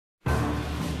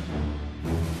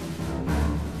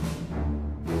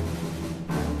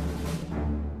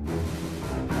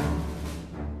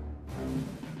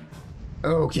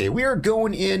Okay, we are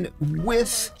going in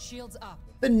with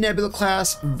the Nebula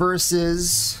class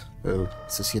versus... Oh,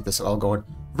 let's just get this all going.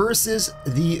 Versus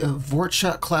the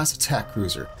vorcha-class attack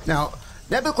cruiser. Now,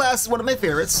 Nebula class is one of my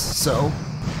favorites, so...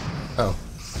 Oh.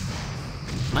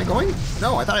 Am I going?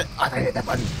 No, I thought I hit that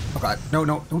button. Oh god, no,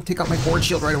 no, don't take out my forward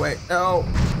shield right away. No,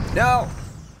 no.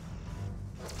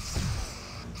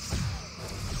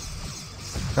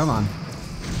 Come on.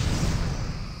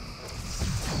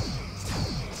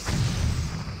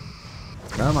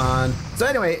 Come on. So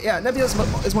anyway, yeah, Nebula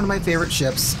is one of my favorite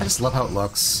ships. I just love how it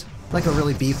looks. Like a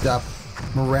really beefed up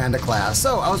Miranda class.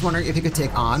 So I was wondering if you could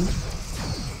take on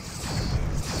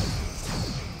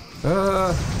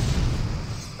a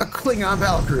Klingon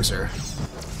battlecruiser.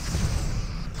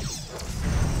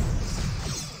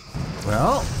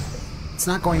 Well, it's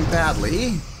not going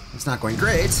badly. It's not going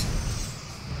great.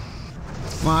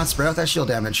 Come on, spread out that shield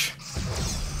damage.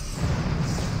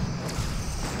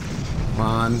 Come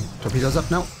on. Torpedoes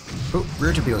up? No. Oh,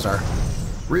 rear torpedoes are.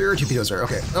 Rear torpedoes are.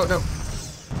 Okay. Oh, no.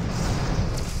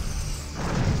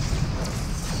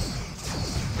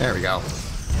 There we go.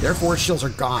 Their forward shields are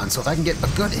gone, so if I can get a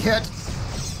good hit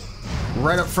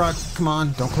right up front. Come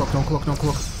on. Don't cloak, don't cloak, don't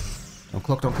cloak. Don't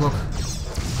cloak, don't cloak.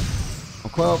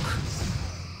 Don't cloak.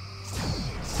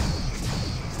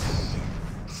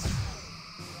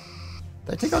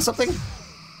 Did I take out something?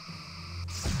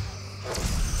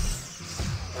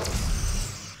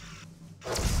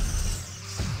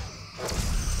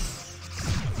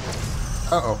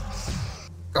 Uh-oh.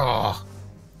 Oh.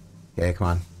 Okay, come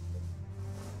on.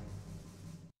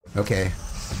 Okay.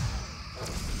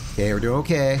 Okay, we're doing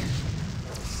okay.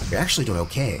 We're actually doing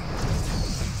okay.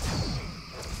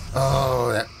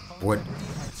 Oh, that would...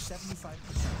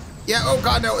 Yeah, oh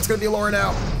god, no, it's gonna be lower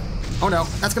now. Oh no,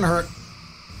 that's gonna hurt.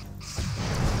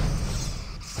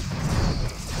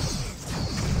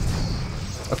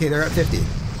 Okay, they're at 50.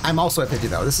 I'm also at 50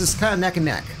 though. This is kind of neck and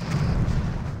neck.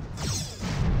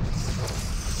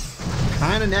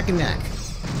 Kind of neck and neck.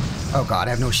 Oh god, I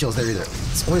have no shields there either.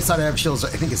 The only side I have shields, I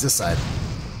think, is this side.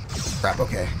 Crap,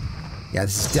 okay. Yeah,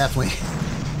 this is definitely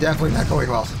not going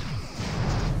well.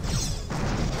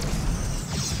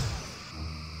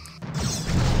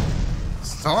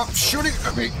 Stop shooting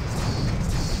at me!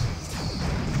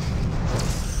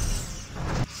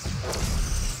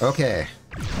 Okay.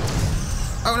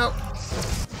 Oh no!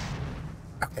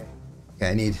 Okay. Okay,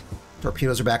 I need...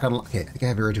 Torpedoes are back on... Okay, I think I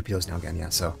have rear torpedoes now again, yeah,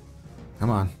 so... Come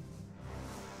on.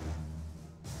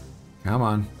 Come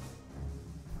on.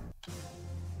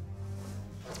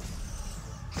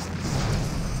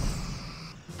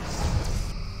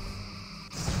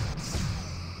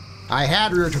 I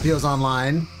had rear torpedoes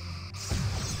online.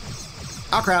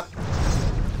 Oh crap.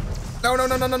 No, no,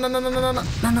 no, no, no, no, no, no, no, no,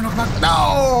 no, no, no, come on.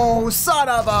 No! Son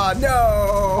of a... No!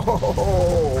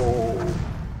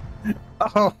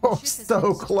 Oh,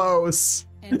 so close.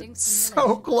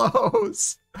 So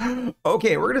close.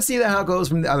 Okay, we're gonna see how it goes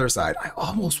from the other side. I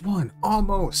almost won.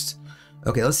 Almost.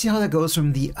 Okay, let's see how that goes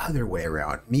from the other way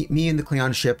around. Me and the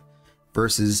Klingon ship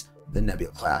versus the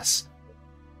Nebula class.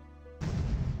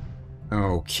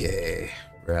 Okay.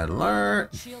 Red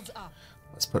alert.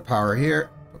 Let's put power here.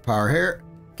 Put power here.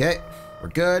 Okay, we're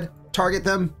good. Target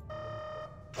them.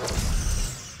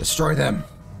 Destroy them.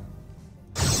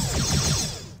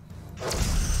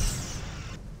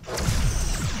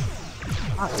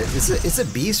 It's a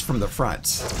beast from the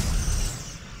front.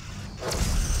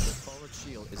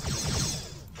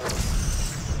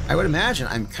 I would imagine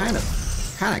I'm kind of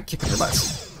kicking their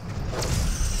butts.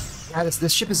 Yeah,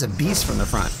 this ship is a beast from the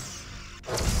front.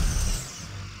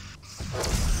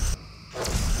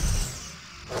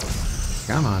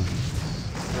 Come on.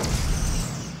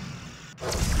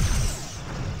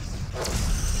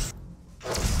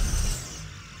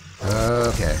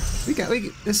 Okay.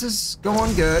 This is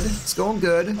going good. It's going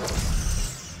good.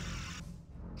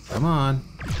 Come on.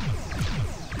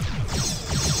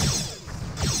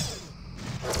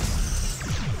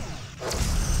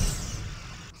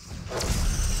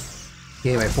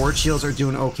 Okay, my forward shields are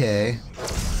doing okay.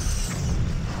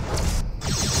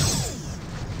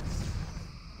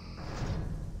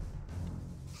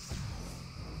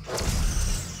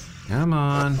 Come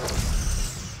on.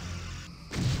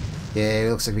 Okay,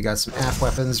 looks like we got some aft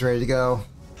weapons ready to go.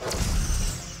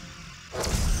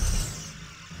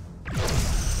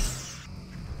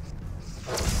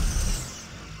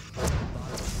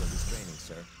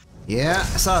 Yeah,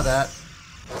 I saw that.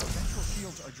 Central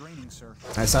shields are draining, sir.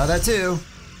 I saw that too.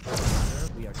 Sir,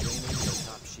 we are draining the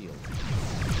top shield.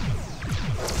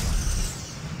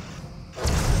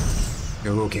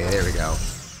 Okay, there we go.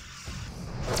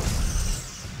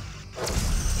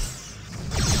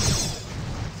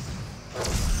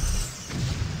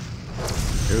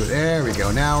 There we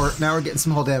go. Now we're getting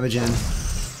some hull damage in.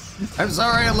 I'm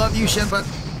sorry, I love you, ship, but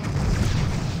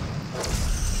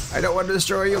I don't want to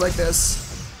destroy you like this.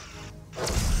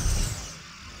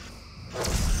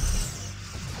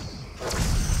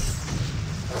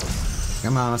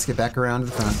 Come on, let's get back around to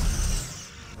the front.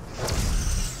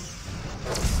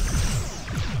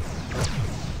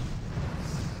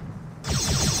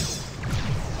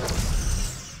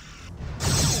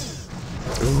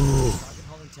 Ooh.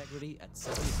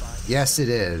 Yes, it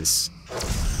is.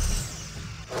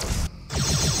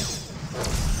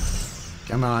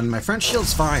 Come on, my front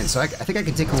shield's fine, so I think I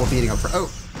can take a little beating over.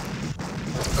 Oh,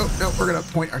 no, we're gonna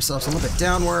point ourselves a little bit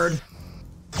downward.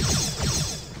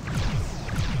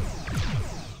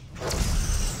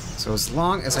 So as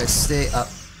long as I stay up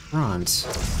front,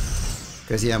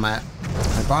 because yeah, my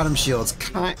bottom shield's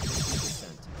kind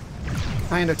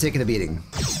of taking a beating.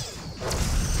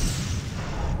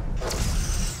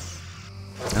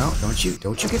 No, don't you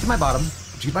get to my bottom.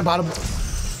 Don't you get my bottom.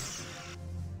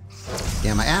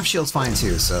 Yeah, my aft shield's fine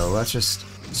too, so let's just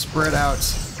spread out.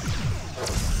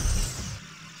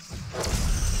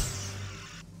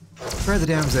 Spread the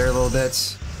damage there a little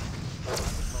bit.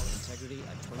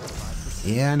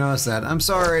 Yeah, I noticed that. I'm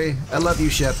sorry. I love you,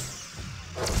 ship.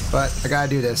 But I gotta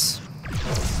do this.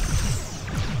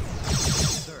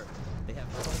 Sir, they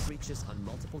have hull breaches on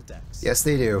multiple decks. Yes,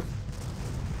 they do.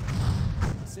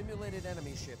 Simulated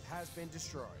enemy ship has been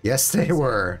destroyed. Yes, they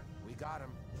were. We got him.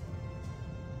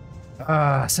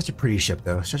 Such a pretty ship,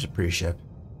 though. Such a pretty ship.